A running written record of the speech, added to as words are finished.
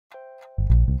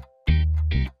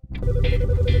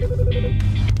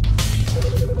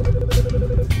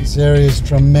This area is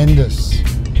tremendous.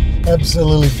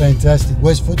 Absolutely fantastic.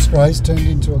 West Footscray's turned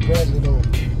into a great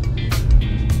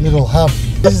little hub.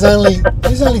 This is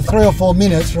only 3 or 4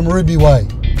 minutes from Ruby Way.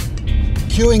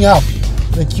 Queuing up.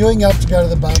 They're queuing up to go to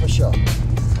the barber shop.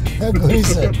 How good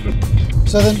is it?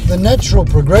 So the natural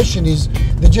progression is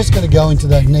they're just going to go into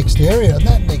that next area, and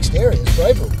that next area is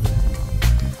Braybrook.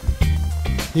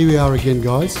 Here we are again,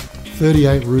 guys.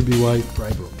 38 Ruby Way,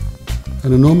 Braybrook.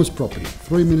 An enormous property,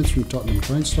 3 minutes from Tottenham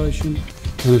train station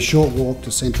and a short walk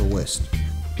to Central West.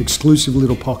 Exclusive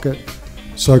little pocket,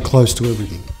 so close to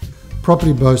everything.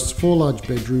 Property boasts 4 large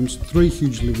bedrooms, 3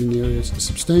 huge living areas, a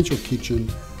substantial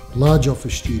kitchen, large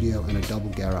office studio and a double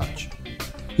garage.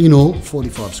 In all,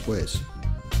 45 squares.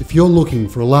 If you're looking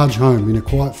for a large home in a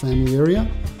quiet family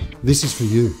area, this is for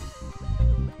you.